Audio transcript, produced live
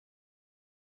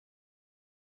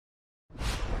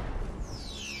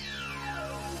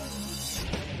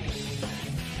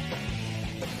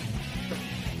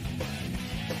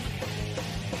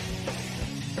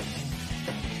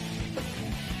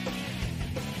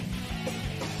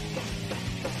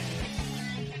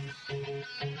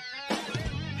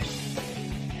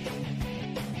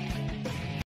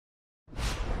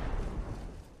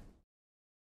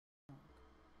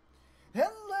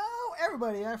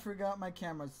everybody, I forgot my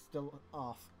camera's still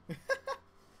off.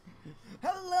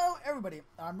 Hello everybody,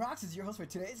 I'm Roxas, your host for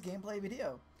today's gameplay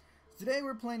video. Today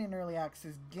we're playing an early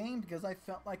access game because I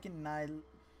felt like it and I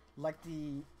liked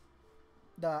the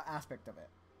aspect of it.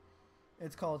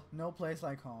 It's called No Place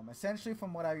Like Home. Essentially,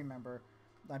 from what I remember,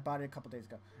 I bought it a couple days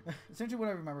ago. Essentially what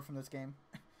I remember from this game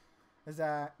is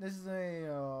that this is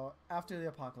a after the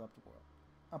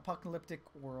apocalyptic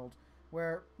world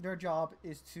where their job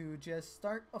is to just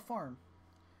start a farm.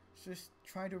 Just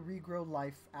try to regrow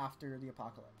life after the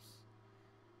apocalypse.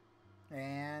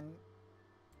 And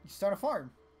you start a farm.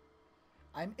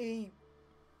 I'm a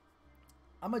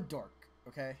dork,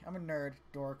 okay? I'm a nerd,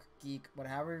 dork, geek,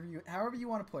 however you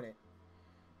want to put it.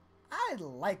 I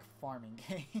like farming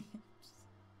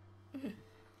games.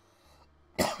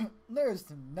 There's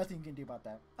nothing you can do about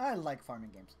that. I like farming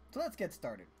games. So let's get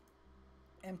started.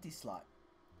 Empty slot.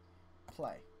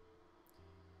 Play.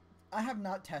 I have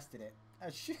not tested it,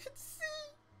 as you can see.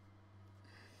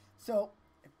 So,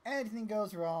 if anything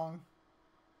goes wrong,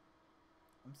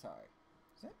 I'm sorry.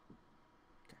 Is it?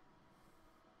 Okay.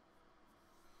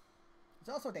 It's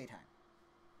also daytime.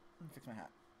 Let me fix my hat.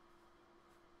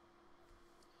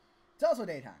 It's also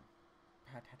daytime.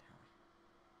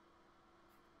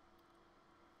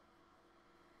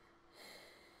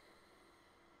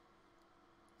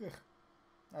 Ugh.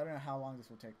 I don't know how long this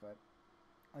will take, but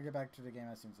I'll get back to the game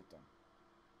as soon as it's done.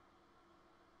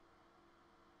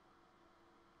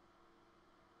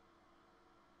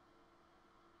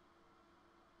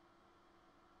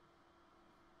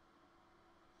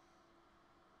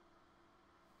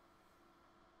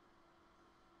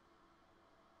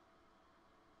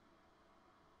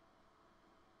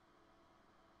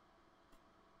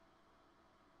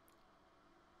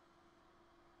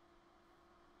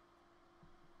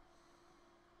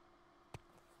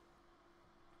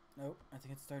 Nope, I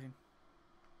think it's starting.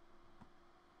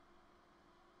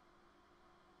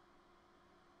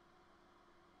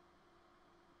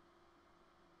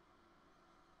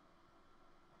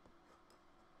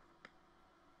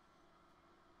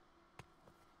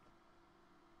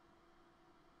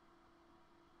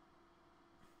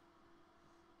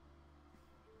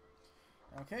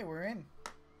 Okay, we're in.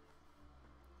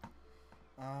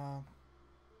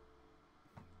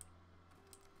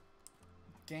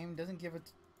 Game doesn't give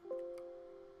it.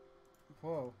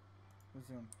 Whoa.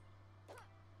 Resume.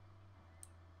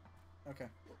 Okay.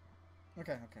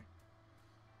 Okay.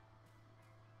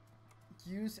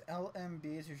 Use LMB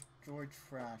to destroy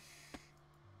trash.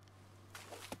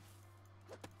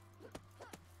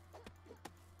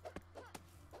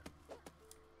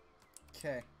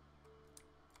 Okay.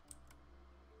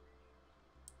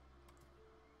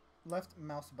 Left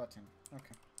mouse button.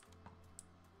 Okay.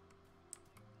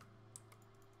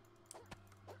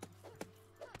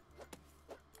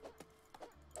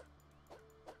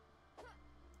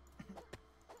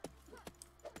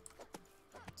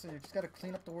 So you just gotta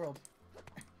clean up the world.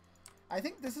 I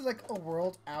think this is like a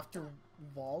world after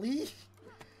Wall-E.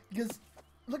 Because,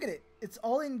 look at it. It's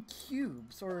all in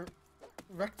cubes or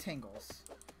rectangles.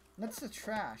 And that's the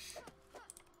trash.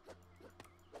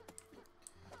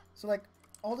 So like,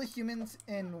 all the humans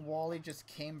in Wall-E just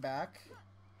came back.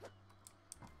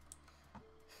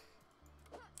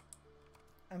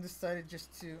 And decided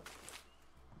just to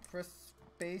press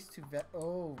space to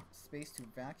space to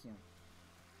vacuum.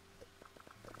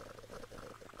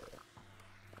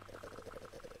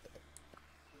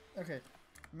 Okay,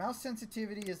 mouse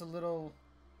sensitivity is a little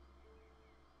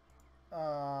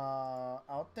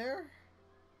out there.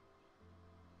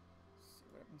 Let's see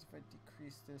what happens if I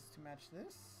decrease this to match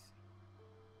this.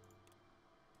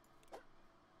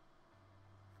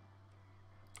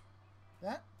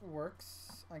 That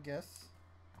works, I guess.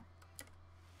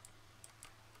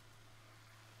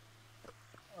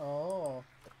 Oh,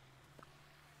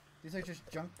 these are just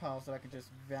junk piles that I can just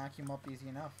vacuum up easy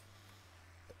enough.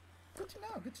 Good to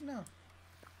know, good to know.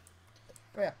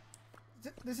 But yeah,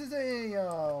 this is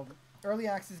a early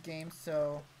access game,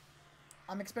 so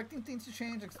I'm expecting things to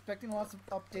change, expecting lots of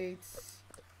updates,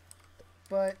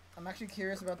 but I'm actually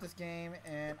curious about this game,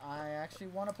 and I actually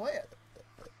want to play it.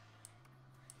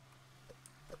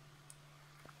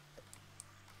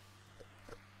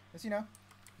 As you know,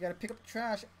 you gotta pick up the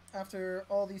trash after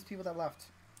all these people that left,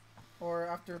 or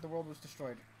after the world was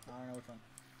destroyed. I don't know which one.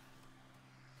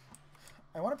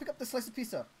 I want to pick up the slice of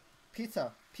pizza.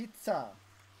 Pizza.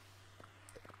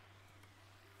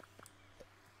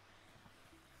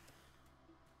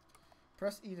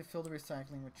 Press E to fill the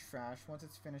recycling with trash. Once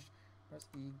it's finished, press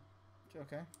E.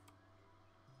 Okay.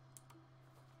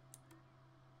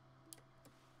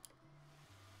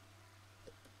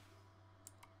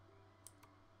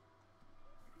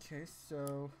 Okay,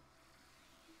 so...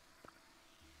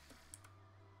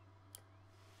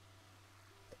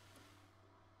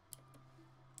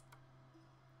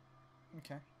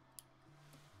 Okay.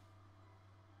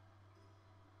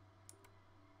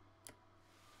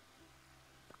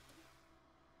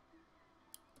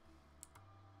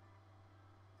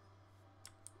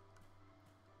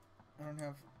 I don't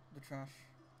have the trash.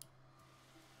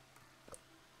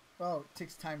 Oh, it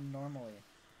takes time normally.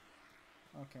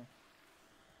 Okay.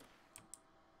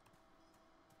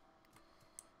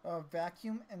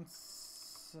 Vacuum and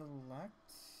select.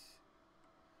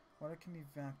 Water can be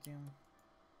vacuum.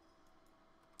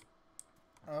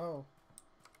 Oh.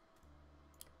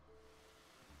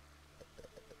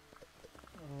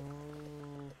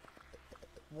 Oh.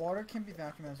 Water can be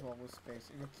vacuum as well with space.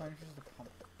 It replenishes the pump.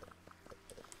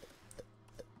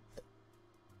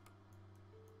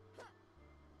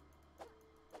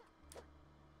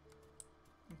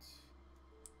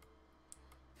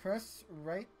 Press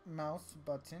right mouse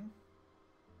button.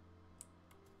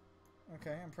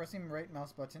 Okay, I'm pressing right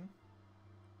mouse button.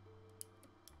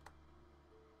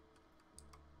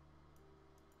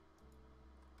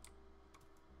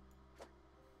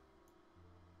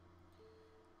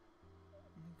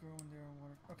 Grow in there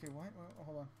water. Okay, what?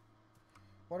 Hold on.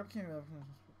 Water can be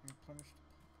replenished.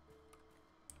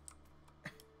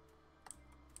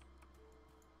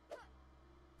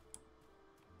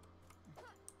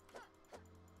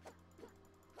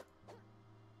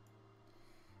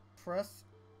 Press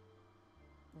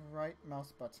right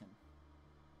mouse button.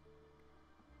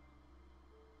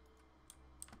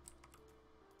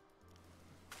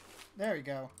 There we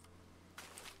go.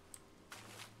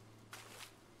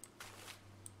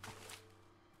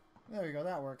 There we go,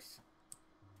 that works.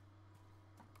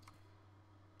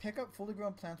 Pick up fully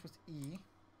grown plants with E.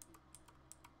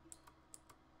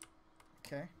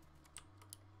 Okay.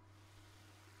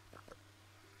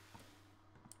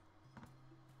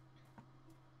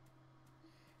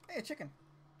 Hey, a chicken.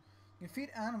 You can feed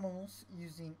animals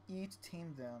using E to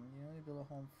tame them. You only build a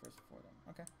home first for them.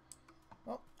 Okay.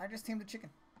 Well, I just tamed a chicken.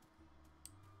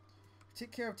 If you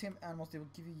take care of tamed animals, they will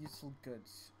give you useful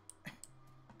goods.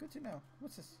 Good to know.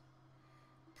 What's this?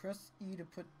 Press E to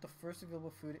put the first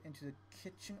available food into the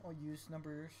kitchen or use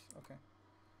numbers. Okay.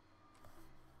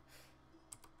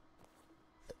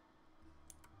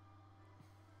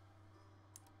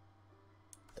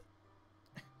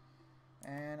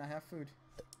 And I have food.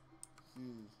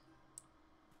 Yee.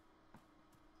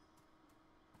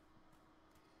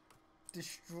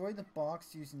 Destroy the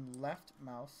box using left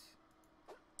mouse.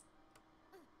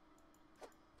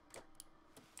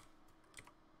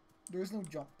 There is no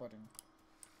jump button.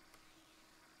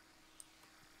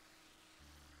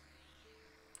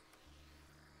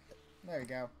 There you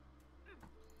go.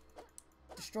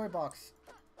 Destroy box.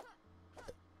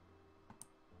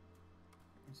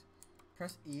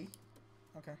 Press E.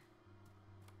 Okay.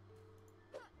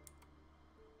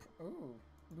 Ooh.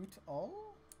 Loot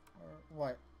all? Or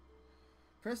what?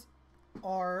 Press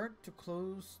R to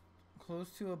close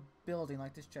to a building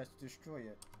like this chest to destroy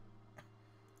it.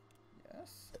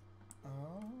 Yes?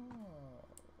 Oh.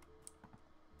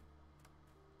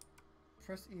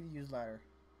 Press E to use ladder.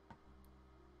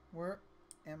 Where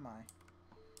am I?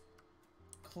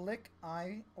 Click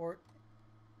I or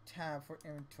tab for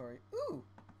inventory. Ooh!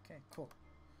 Okay, cool.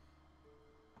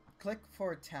 Click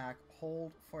for attack,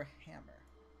 hold for hammer.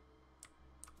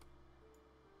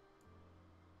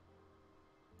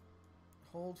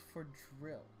 Hold for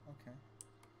drill. Okay.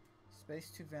 Space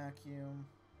to vacuum.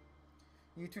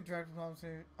 You to drag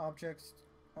objects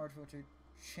or to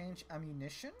change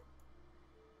ammunition?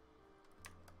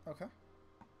 Okay.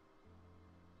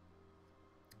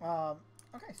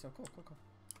 Okay, so cool.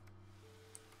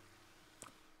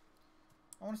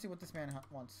 I want to see what this man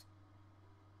wants.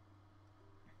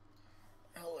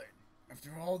 Helen, after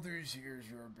all these years,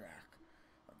 you're back.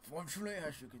 Unfortunately,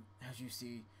 as you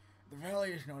see, the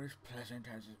valley is not as pleasant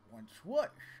as it once was.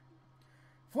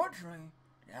 Fortunately,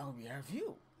 now we have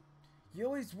you. You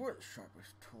always were the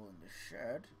sharpest tool in the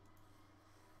shed.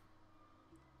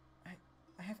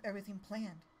 I have everything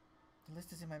planned. The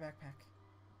list is in my backpack.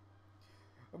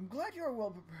 I'm glad you are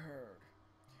well prepared.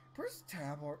 Press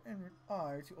tab or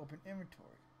I to open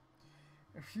inventory.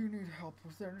 If you need help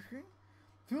with anything,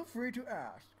 feel free to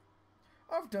ask.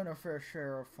 I've done a fair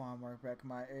share of farm work back in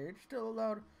my age, still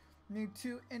allowed me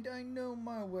to, and I know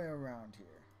my way around here.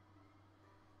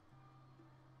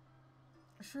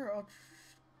 Sure,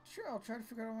 I'll try to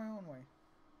figure out my own way.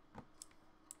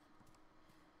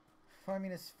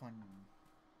 Farming is fun.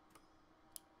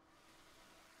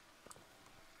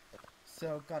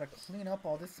 So, gotta clean up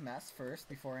all this mess first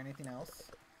before anything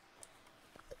else.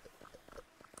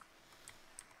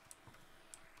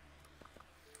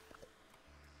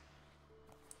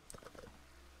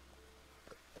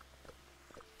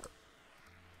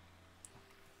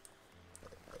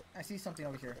 I see something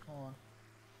over here. Hold on.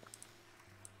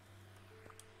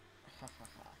 Ha ha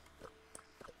ha.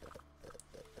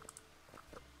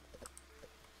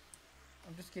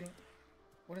 I'm just kidding.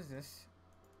 What is this?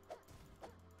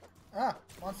 Ah!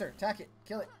 Monster! Attack it!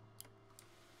 Kill it!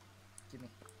 Give me.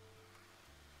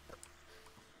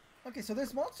 Okay, so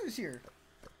there's monsters here.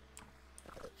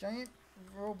 Giant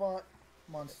robot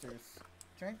monsters.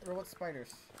 Giant robot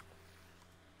spiders.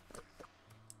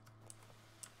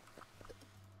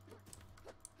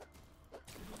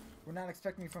 We're not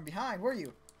expecting me from behind, were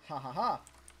you? Ha ha ha.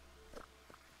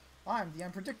 I'm the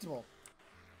unpredictable.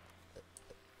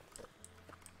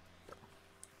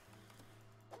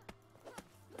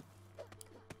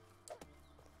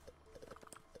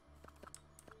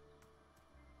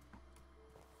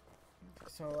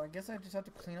 So I guess I just have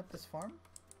to clean up this farm.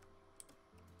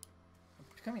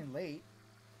 It's becoming late.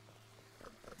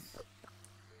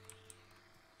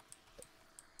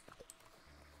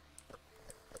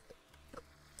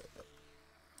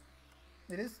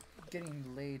 It is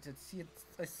getting late.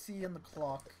 I see on the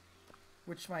clock,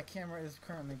 which my camera is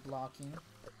currently blocking,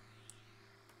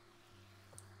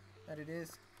 that it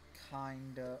is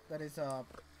kinda, that is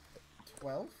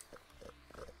 12.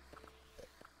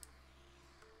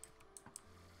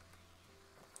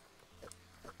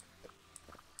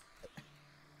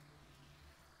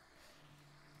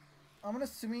 I'm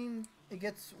assuming it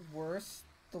gets worse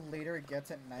the later it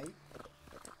gets at night.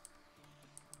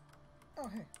 Oh,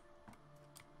 hey.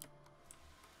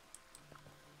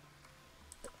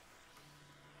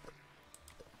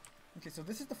 Okay, so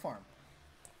this is the farm.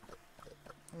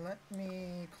 Let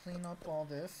me clean up all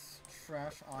this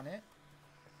trash on it.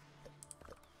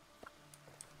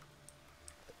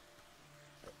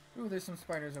 Ooh, there's some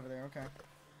spiders over there, okay.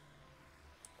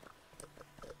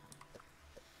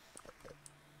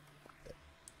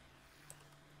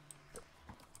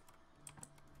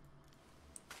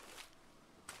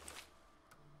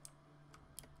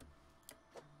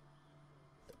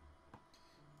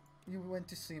 You went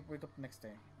to sleep, wake up the next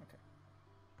day. Okay.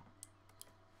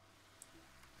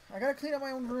 I gotta clean up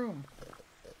my own room.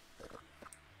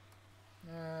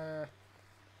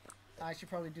 I should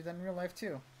probably do that in real life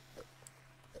too.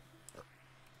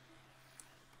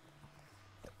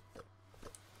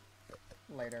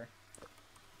 Later.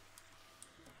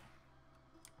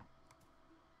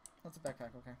 That's a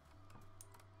backpack, okay.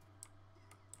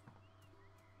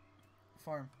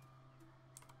 Farm.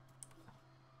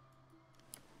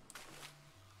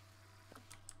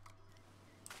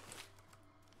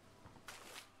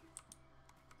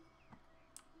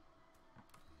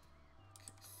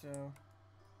 So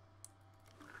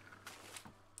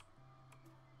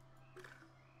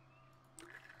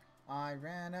I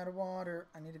ran out of water.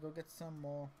 I need to go get some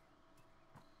more.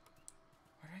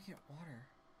 Where did I get water?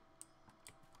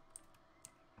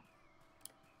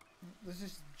 There's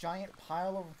this giant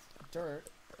pile of dirt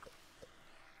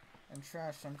and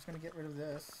trash, so I'm just gonna get rid of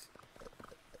this.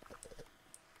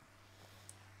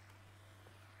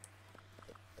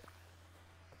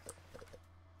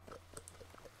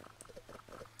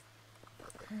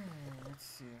 Let's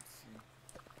see.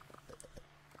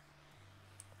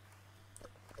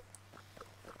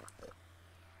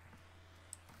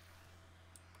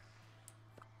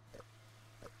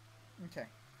 Okay.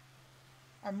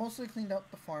 I mostly cleaned up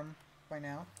the farm by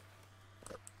now.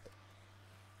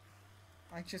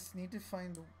 I just need to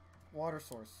find the water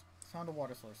source. Found a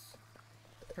water source.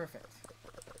 Perfect.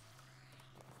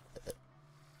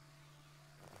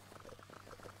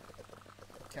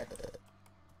 Okay.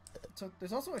 So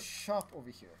there's also a shop over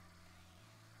here.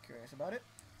 Curious about it?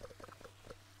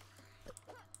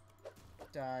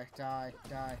 Die, die,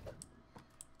 die.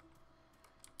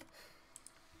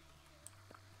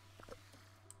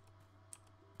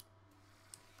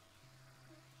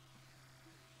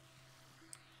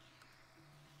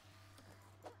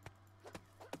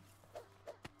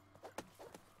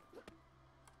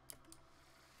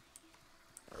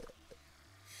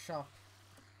 Shop.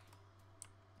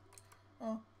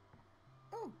 Oh,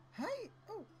 hi.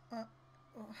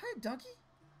 Hi, Ducky.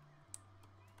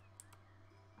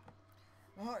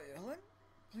 Hi, Ellen.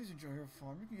 Please enjoy your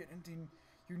farm. You can get anything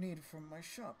you need from my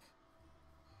shop.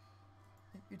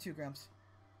 You too, Gramps.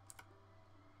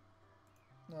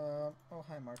 Oh,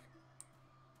 hi, Mark.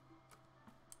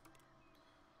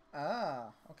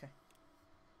 Ah, okay.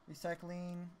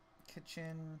 Recycling,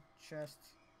 kitchen, chest.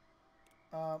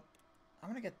 I'm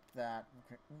gonna get that.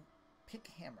 Okay. Pick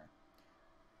hammer.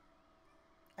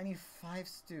 I need 5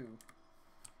 stew.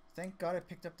 Thank God I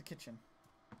picked up the kitchen.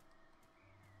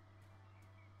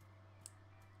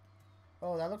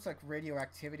 Oh, that looks like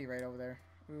radioactivity right over there.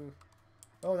 Ooh.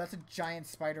 Oh, that's a giant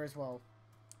spider as well.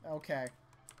 Okay.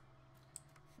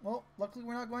 Well, luckily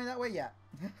we're not going that way yet.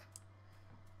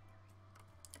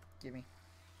 Gimme.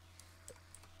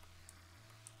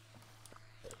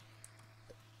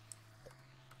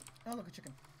 Oh, look, a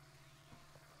chicken.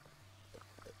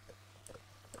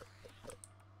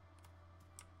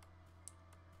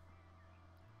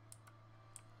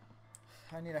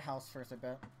 I need a house first, I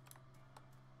bet.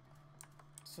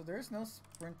 So there's no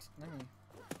sprint. Let me.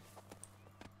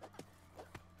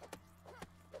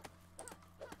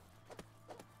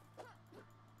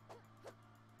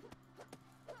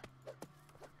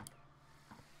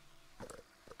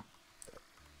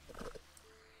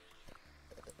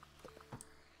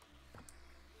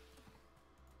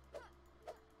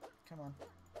 Come on.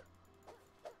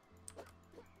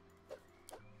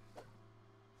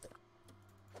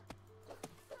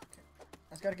 Okay.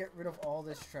 I just gotta get rid of all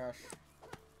this trash.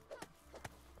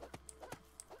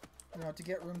 You know, to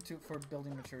get room for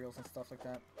building materials and stuff like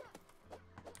that.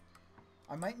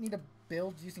 I might need to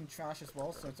build using trash as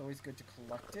well, so it's always good to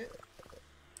collect it.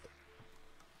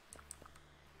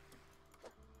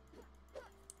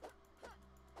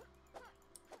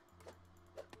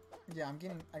 Yeah,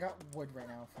 I got wood right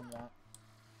now from that.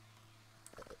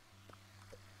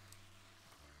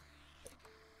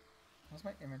 How's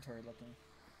my inventory looking?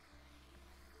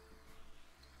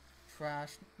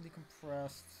 Trash,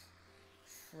 decompressed.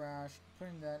 Trash,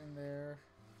 putting that in there.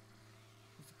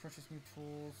 Need to purchase new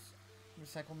tools.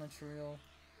 Recycle material.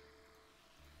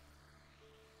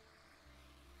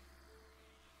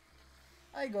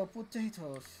 I go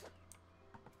potatoes.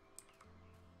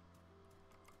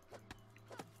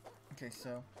 Okay,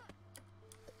 so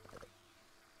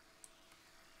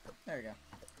there we go.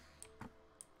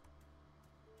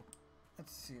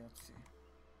 Let's see.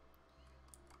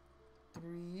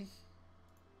 3.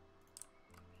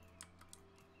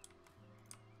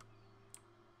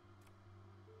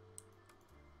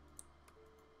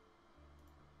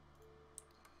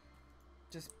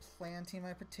 Just planting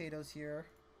my potatoes here.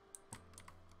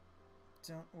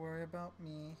 Don't worry about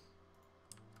me.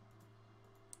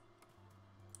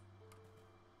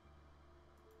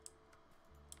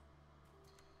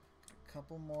 A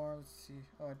couple more. Let's see.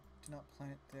 Oh, I did not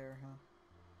plant it there, huh?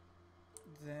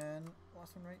 Then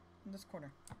last one right in this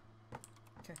corner.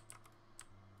 Okay.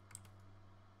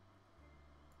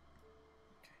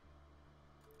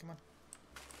 Come on.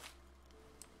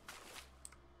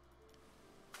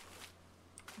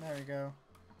 There we go.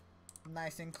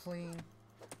 Nice and clean.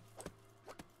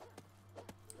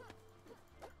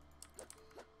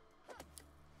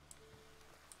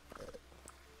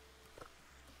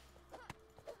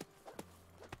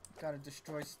 Gotta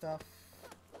destroy stuff.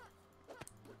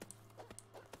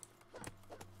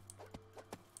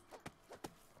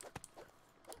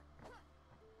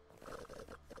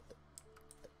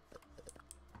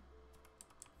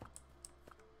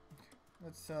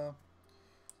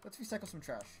 Let's recycle some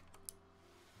trash.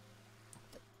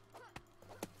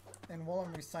 And while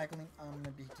I'm recycling, I'm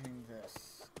gonna be doing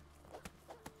this.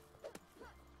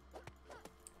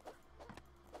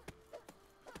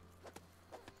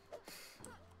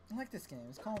 I like this game.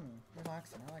 It's calming,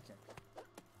 relaxing. I like it.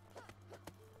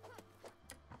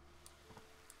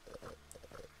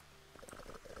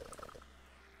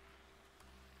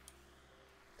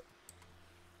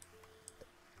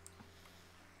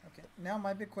 Okay, now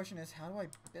my big question is, how do I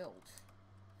build?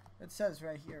 It says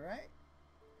right here, right?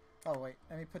 Oh, wait.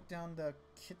 Let me put down the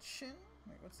kitchen.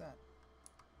 Wait, what's that?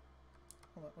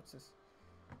 Hold on, what's this?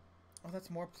 Oh, that's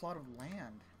more plot of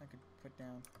land I could put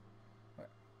down. What?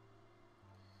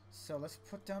 So let's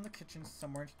put down the kitchen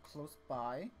somewhere close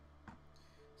by.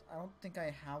 So I don't think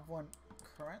I have one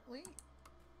currently.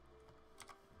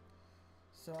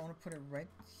 So I want to put it right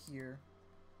here.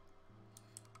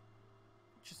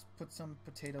 Just put some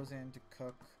potatoes in to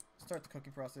cook. Start the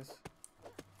cooking process.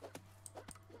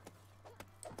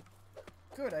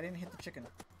 Good, I didn't hit the chicken.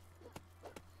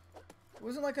 It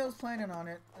wasn't like I was planning on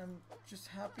it. I'm just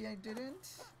happy I didn't.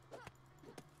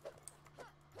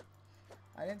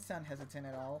 I didn't sound hesitant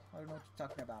at all. I don't know what you're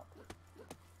talking about.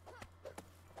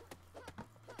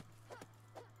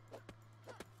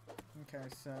 Okay,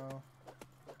 so...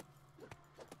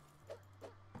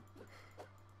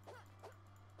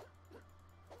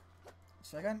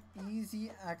 So I got easy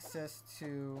access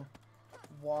to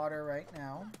water right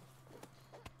now.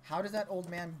 How does that old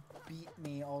man beat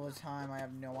me all the time? I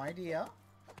have no idea.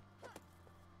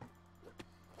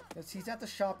 Because he's at the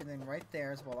shop and then right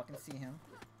there as well. I can see him.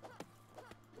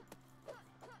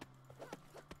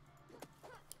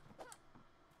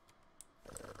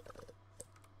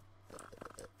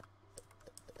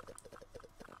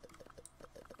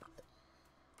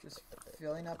 Just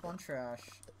filling up on trash.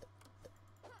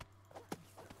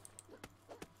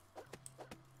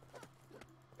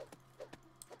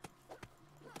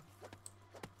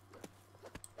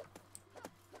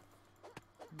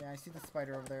 I see the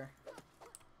spider over there.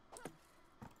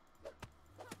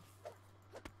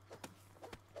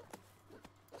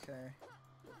 Okay.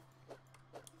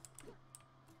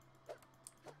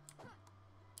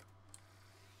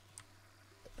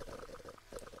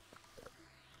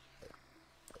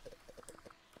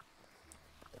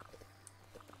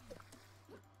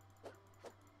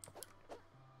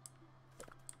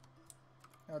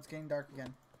 Oh, it's getting dark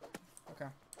again. Okay.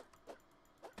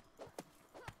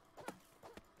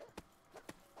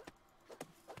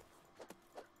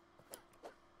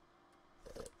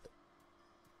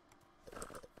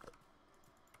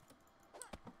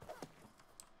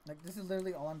 Like, this is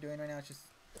literally all I'm doing right now. It's just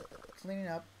cleaning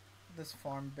up this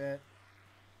farm bit.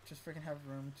 Just freaking have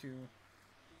room to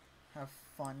have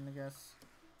fun, I guess.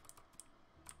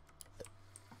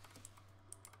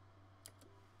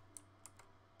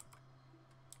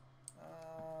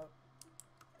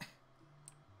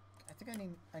 I think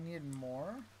I needed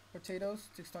more potatoes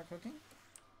to start cooking,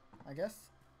 I guess.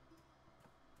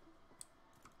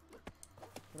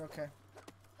 But okay.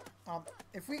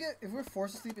 If we're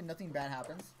forced to sleep and nothing bad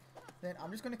happens, then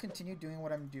I'm just gonna continue doing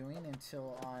what I'm doing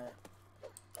until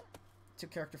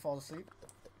character falls asleep.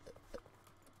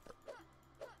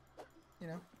 You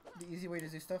know, the easy way to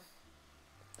do stuff.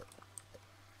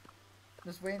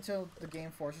 Just wait until the game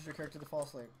forces your character to fall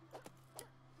asleep.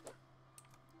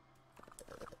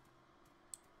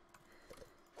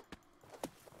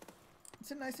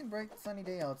 It's a nice and bright sunny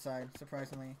day outside,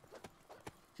 surprisingly.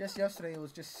 Just yesterday it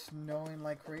was just snowing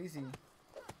like crazy.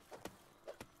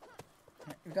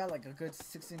 We got like a good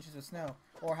 6 inches of snow.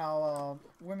 Or how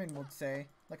women would say,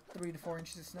 like 3 to 4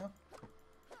 inches of snow.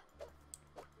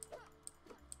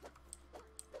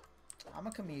 I'm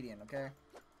a comedian, okay?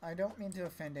 I don't mean to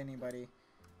offend anybody.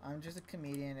 I'm just a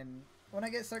comedian, and when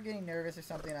I start getting nervous or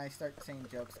something, I start saying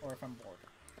jokes, or if I'm bored.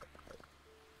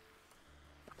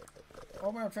 Or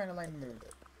when I'm trying to lighten the mood.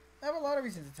 I have a lot of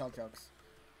reasons to tell jokes.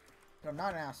 But I'm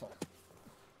not an asshole.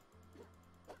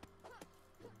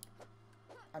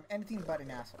 I'm anything but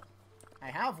an asshole. I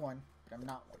have one, but I'm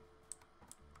not one.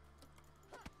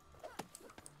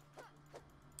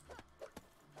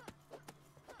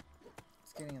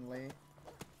 It's getting late.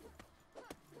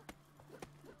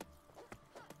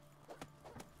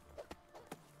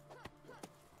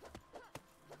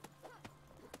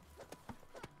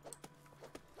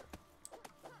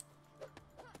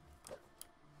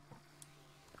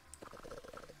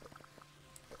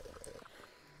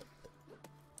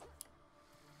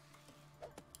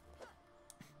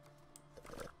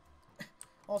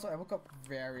 Also, I woke up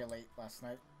very late last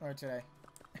night, or today.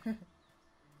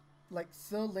 Like,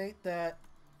 so late that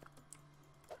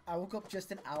I woke up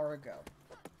just an hour ago.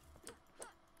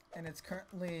 And it's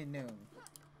currently noon.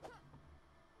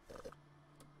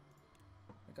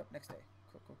 Wake up next day.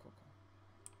 Cool, cool, cool,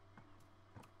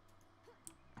 cool.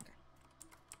 Okay.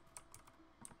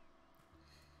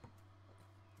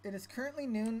 It is currently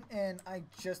noon, and I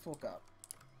just woke up.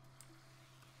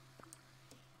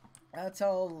 That's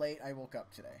how late I woke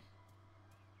up today.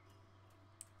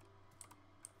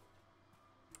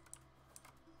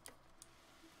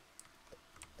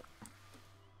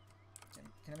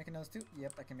 Can I make another stew?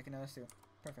 Yep, I can make another stew.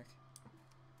 Perfect.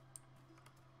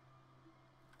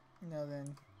 Now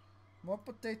then, more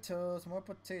potatoes, more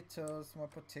potatoes, more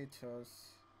potatoes.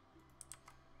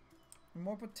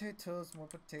 More potatoes, more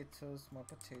potatoes, more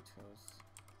potatoes.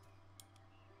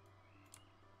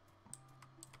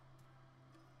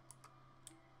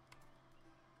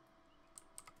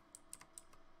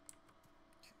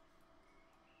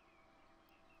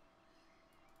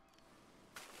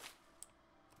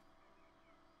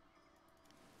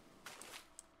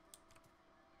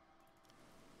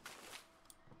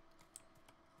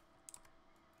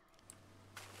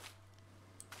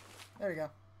 There we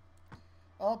go.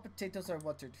 All potatoes are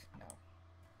watered now.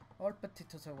 All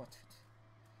potatoes are watered.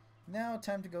 Now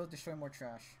time to go destroy more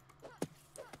trash.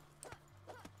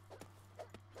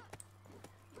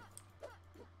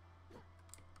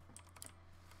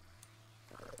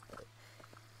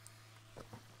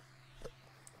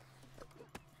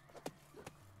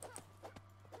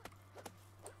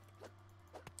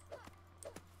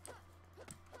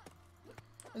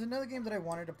 There's another game that I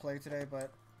wanted to play today,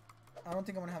 but I don't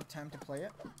think I'm gonna have time to play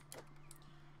it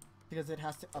because it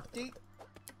has to update.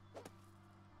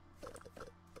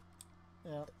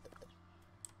 Yeah.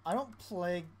 I don't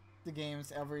play the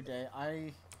games every day.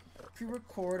 I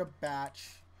pre-record a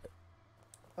batch.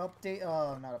 Update,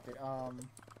 not update,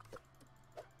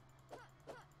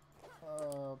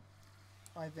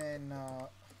 I then,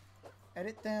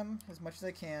 edit them as much as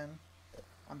I can.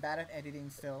 I'm bad at editing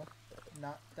still.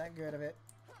 Not that good of it.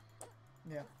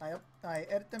 Yeah, I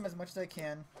edit them as much as I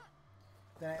can,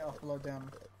 then I upload them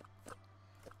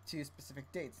to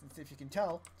specific dates. And so if you can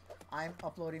tell, I'm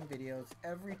uploading videos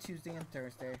every Tuesday and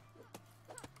Thursday,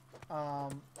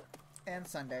 and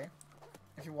Sunday.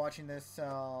 If you're watching this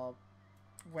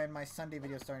when my Sunday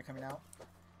videos started coming out.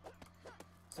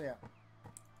 So yeah,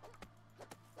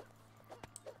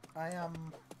 I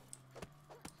am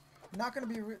not gonna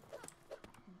be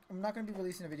I'm not gonna be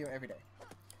releasing a video every day.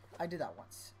 I did that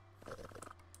once.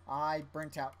 I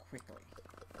burnt out quickly.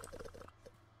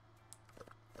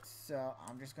 So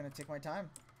I'm just gonna take my time.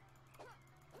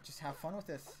 Just have fun with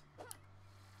this.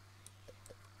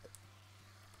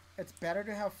 It's better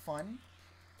to have fun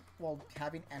while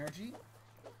having energy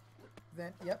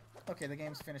than... Yep. Okay, the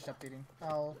game's finished updating.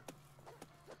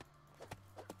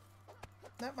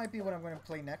 That might be what I'm going to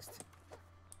play next.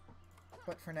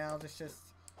 But for now, let's just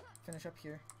finish up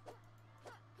here.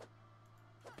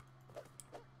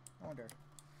 I wonder.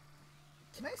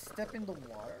 Can I step in the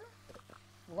water?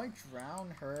 Will I drown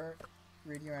her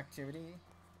radioactivity?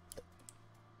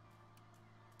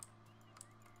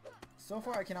 So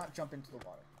far, I cannot jump into the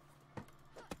water.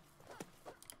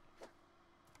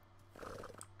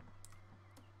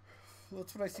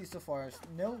 That's what I see so far. Is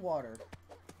no water.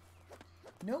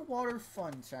 No water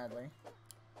fun, sadly.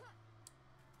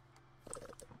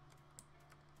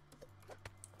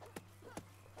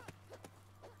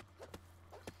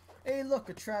 Hey, look,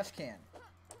 a trash can.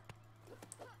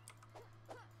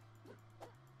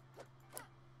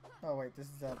 Oh, wait, this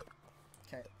is a...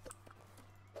 Okay.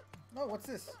 Oh, what's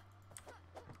this?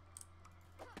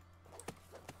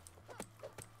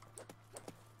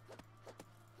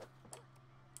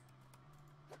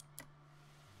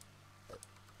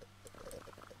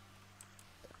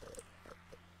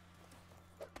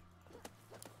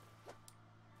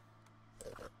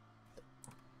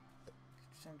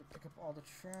 Time to pick up all the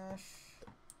trash.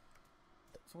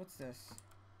 So what's this?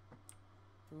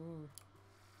 Ooh.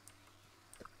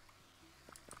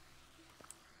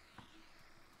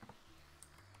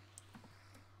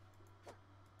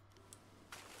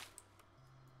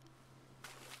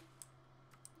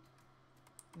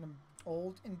 An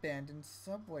old abandoned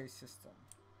subway system.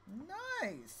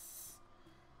 Nice!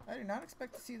 I did not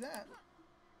expect to see that.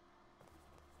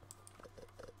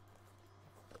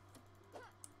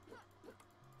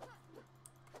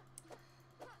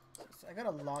 I got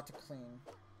a lot to clean.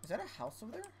 Is that a house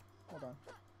over there? Hold on.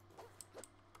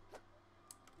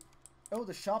 Oh,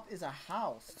 the shop is a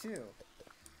house, too.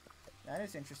 That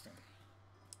is interesting.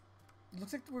 It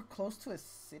looks like we're close to a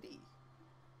city.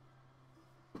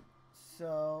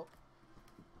 So...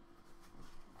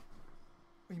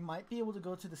 we might be able to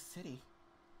go to the city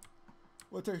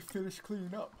once I finish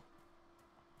cleaning up.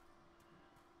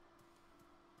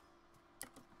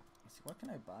 Let's see, what can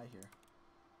I buy here?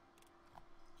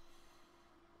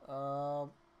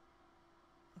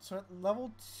 So at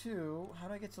level 2, how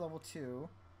do I get to level 2?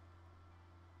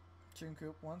 Chicken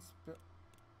coop once, but...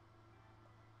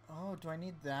 Oh, do I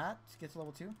need that to get to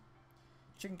level 2?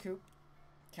 Chicken coop,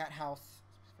 cat house,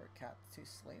 for a cat to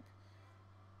sleep.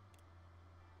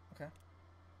 Okay.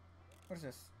 What is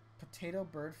this? Potato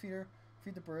bird feeder?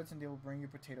 Feed the birds and they will bring you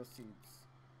potato seeds.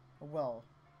 A well.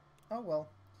 Oh well.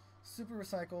 Super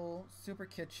recycle, super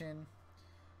kitchen,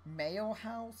 mayo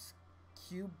house,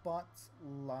 Cubebots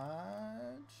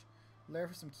Lodge. Lair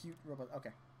for some cute robots. Okay.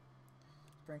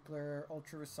 Sprinkler,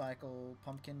 Ultra Recycle,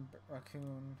 Pumpkin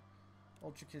Raccoon,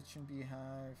 Ultra Kitchen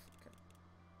Beehive. Okay.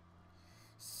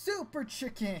 Super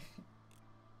Chicken!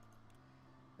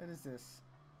 What is this?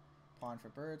 Pond for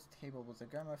birds, table with a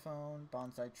gramophone,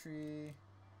 bonsai tree.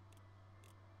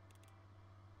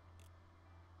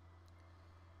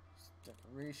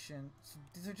 Decoration. So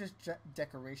these are just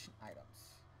decoration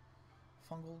items.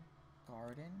 Fungal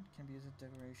garden can be used as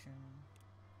decoration.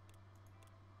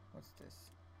 What's this?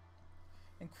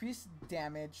 Increase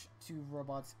damage to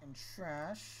robots and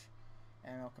trash.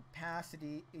 Ammo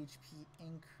capacity, HP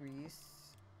increase.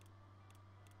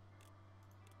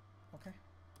 Okay.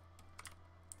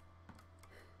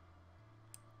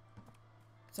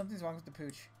 Something's wrong with the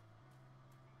pooch.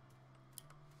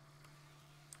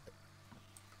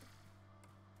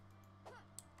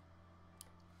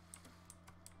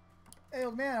 Hey,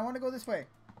 old man, I want to go this way.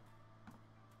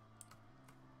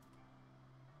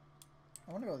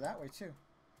 I want to go that way, too.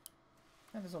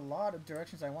 And there's a lot of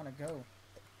directions I want to go.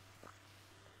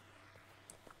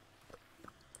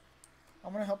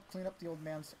 I'm going to help clean up the old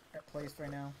man's place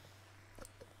right now.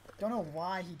 Don't know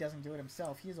why he doesn't do it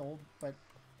himself. He is old, but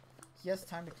he has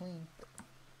time to clean.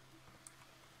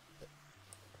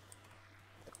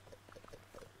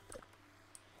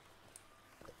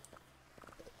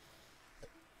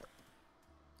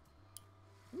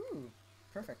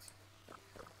 perfect.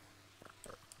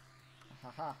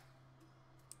 Haha.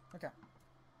 Okay.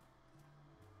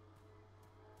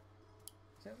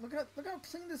 So look how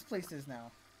clean this place is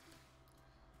now.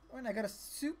 Oh, and I got a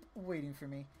soup waiting for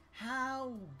me.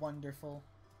 How wonderful.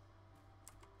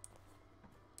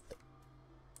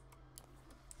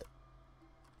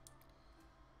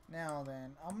 Now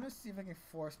then, I'm gonna see if I can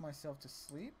force myself to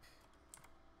sleep.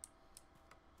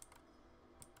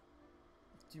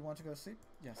 Do you want to go to sleep?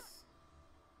 Yes.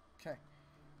 Okay.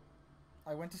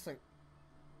 I went to sleep.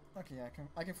 Okay, yeah,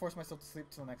 I can force myself to sleep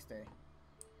till next day.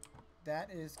 That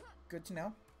is good to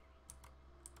know.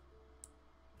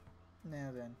 Now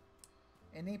then.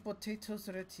 Any potatoes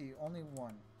ready? Only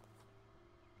one.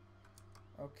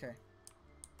 Okay.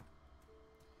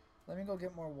 Let me go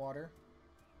get more water.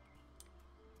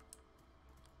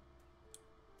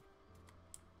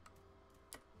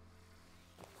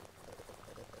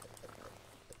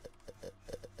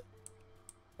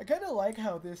 I kind of like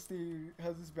how this thing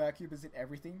has this vacuum is in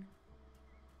everything.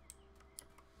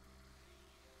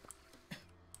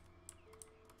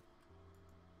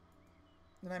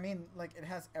 And I mean, like, it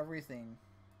has everything.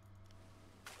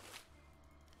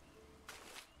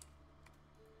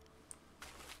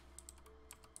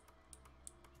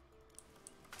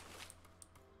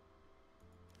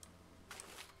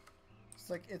 It's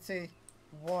like, it's a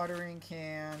watering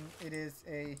can. It is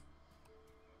a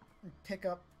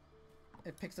pickup.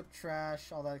 It picks up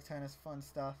trash, all that kind of fun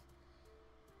stuff.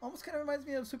 Almost kind of reminds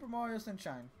me of Super Mario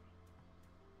Sunshine.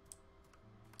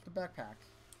 The backpack.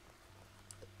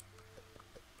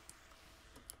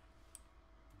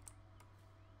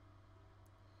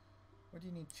 What do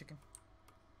you need, chicken?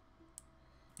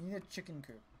 You need a chicken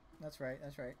coop. That's right,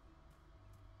 that's right.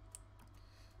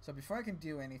 So before I can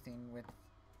do anything with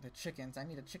the chickens, I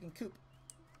need a chicken coop.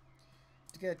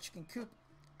 To get a chicken coop,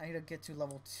 I need to get to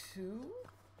level 2.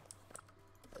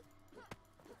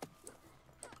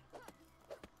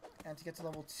 And to get to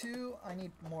level 2, I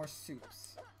need more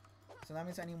soups. So that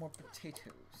means I need more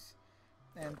potatoes.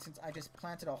 And since I just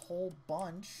planted a whole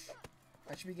bunch,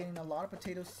 I should be getting a lot of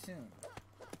potatoes soon.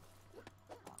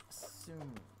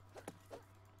 Soon.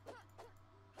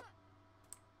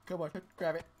 Come on,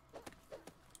 grab it.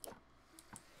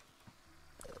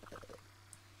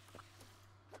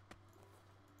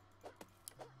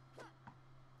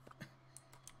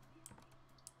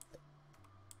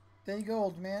 There you go,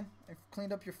 old man. I've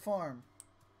cleaned up your farm.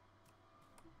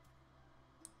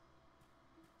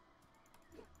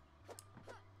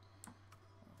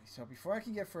 Okay, so before I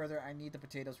can get further, I need the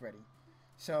potatoes ready.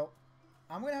 So,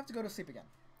 I'm going to have to go to sleep again.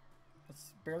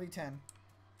 It's barely 10, and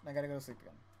I gotta go to sleep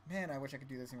again. Man, I wish I could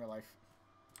do this in real life.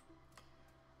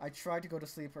 I tried to go to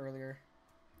sleep earlier.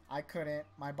 I couldn't.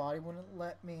 My body wouldn't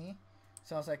let me.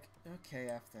 So I was like, okay,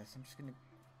 after this, I'm just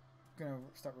gonna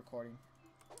start recording.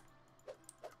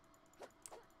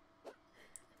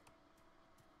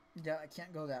 Yeah, I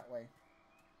can't go that way.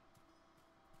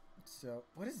 So,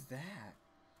 what is that?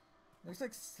 Looks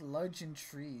like sludge and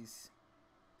trees.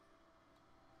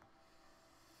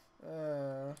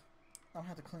 I'll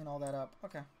have to clean all that up.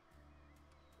 Okay.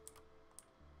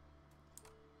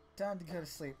 Time to go to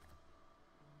sleep.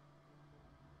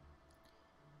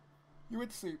 You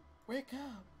went to sleep. Wake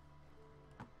up.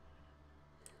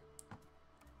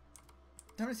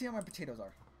 Time to see how my potatoes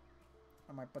are.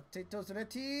 Are my potatoes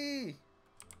ready?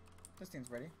 This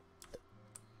thing's ready.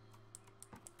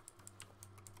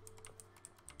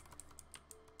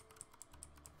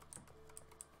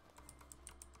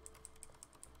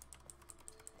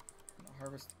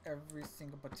 Harvest every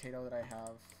single potato that I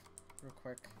have real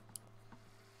quick.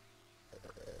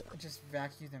 And just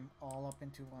vacuum them all up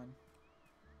into one.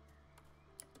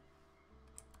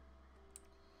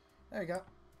 There you go.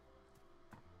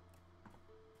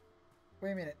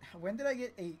 Wait a minute. When did I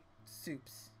get 8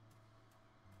 soups?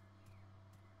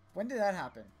 When did that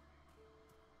happen?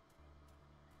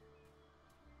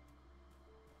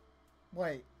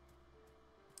 Wait.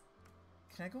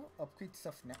 Can I go upgrade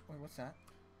stuff now? Wait, what's that?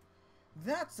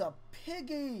 That's a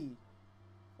piggy!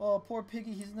 Oh, poor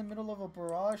piggy. He's in the middle of a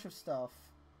barrage of stuff.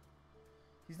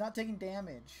 He's not taking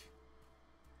damage.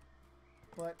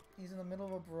 But he's in the middle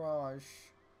of a barrage.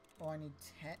 Oh, I need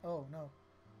 10. Oh, no.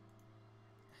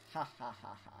 Ha ha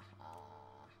ha ha ha.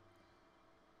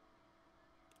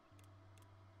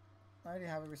 I already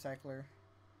have a recycler.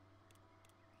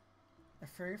 A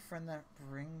furry friend that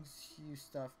brings you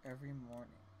stuff every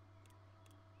morning.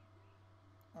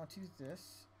 I'll choose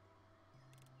this.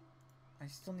 I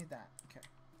still need that. Okay.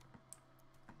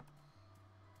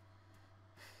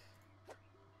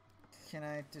 Can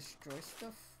I destroy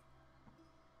stuff?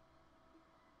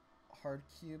 Hard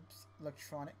cubes,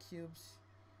 electronic cubes,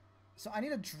 So I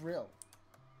need a drill.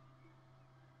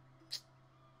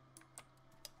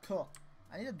 Cool.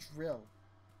 I need a drill.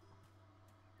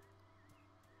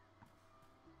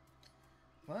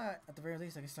 But at the very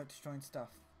least, I can start destroying stuff.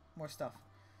 More stuff.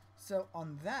 So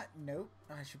on that note,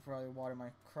 I should probably water my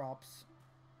crops.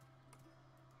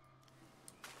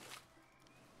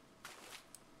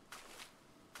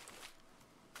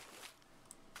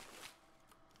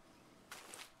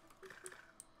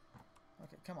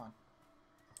 Okay, come on.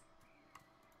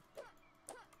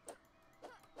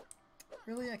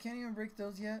 Really? I can't even break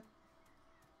those yet?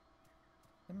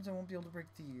 That means I won't be able to break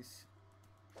these.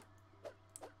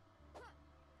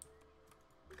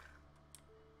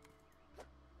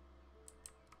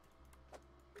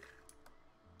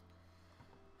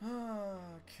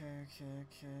 Okay.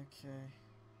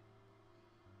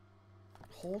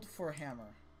 Hold for a hammer.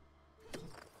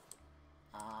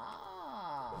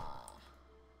 Ah.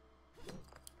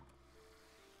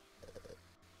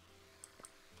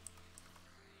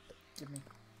 Give me.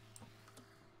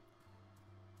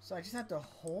 So I just have to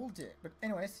hold it. But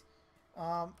anyways,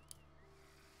 oh,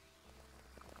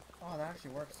 that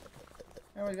actually works.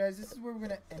 Anyway, guys, this is where we're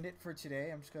gonna end it for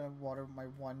today. I'm just gonna water my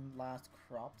one last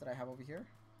crop that I have over here.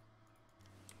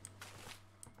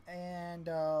 And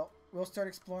we'll start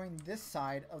exploring this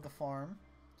side of the farm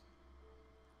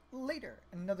later,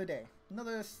 another day,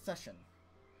 another session.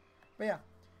 But yeah,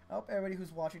 I hope everybody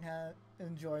who's watching has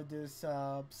enjoyed this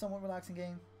somewhat relaxing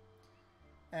game.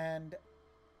 And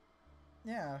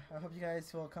yeah, I hope you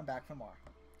guys will come back for more.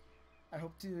 I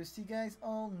hope to see you guys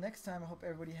all next time. I hope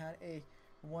everybody had a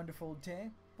wonderful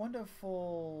day,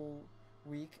 wonderful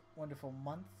week, wonderful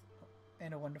month,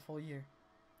 and a wonderful year.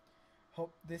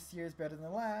 Hope this year is better than the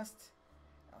last.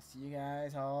 I'll see you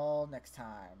guys all next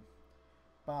time.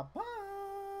 Bye-bye.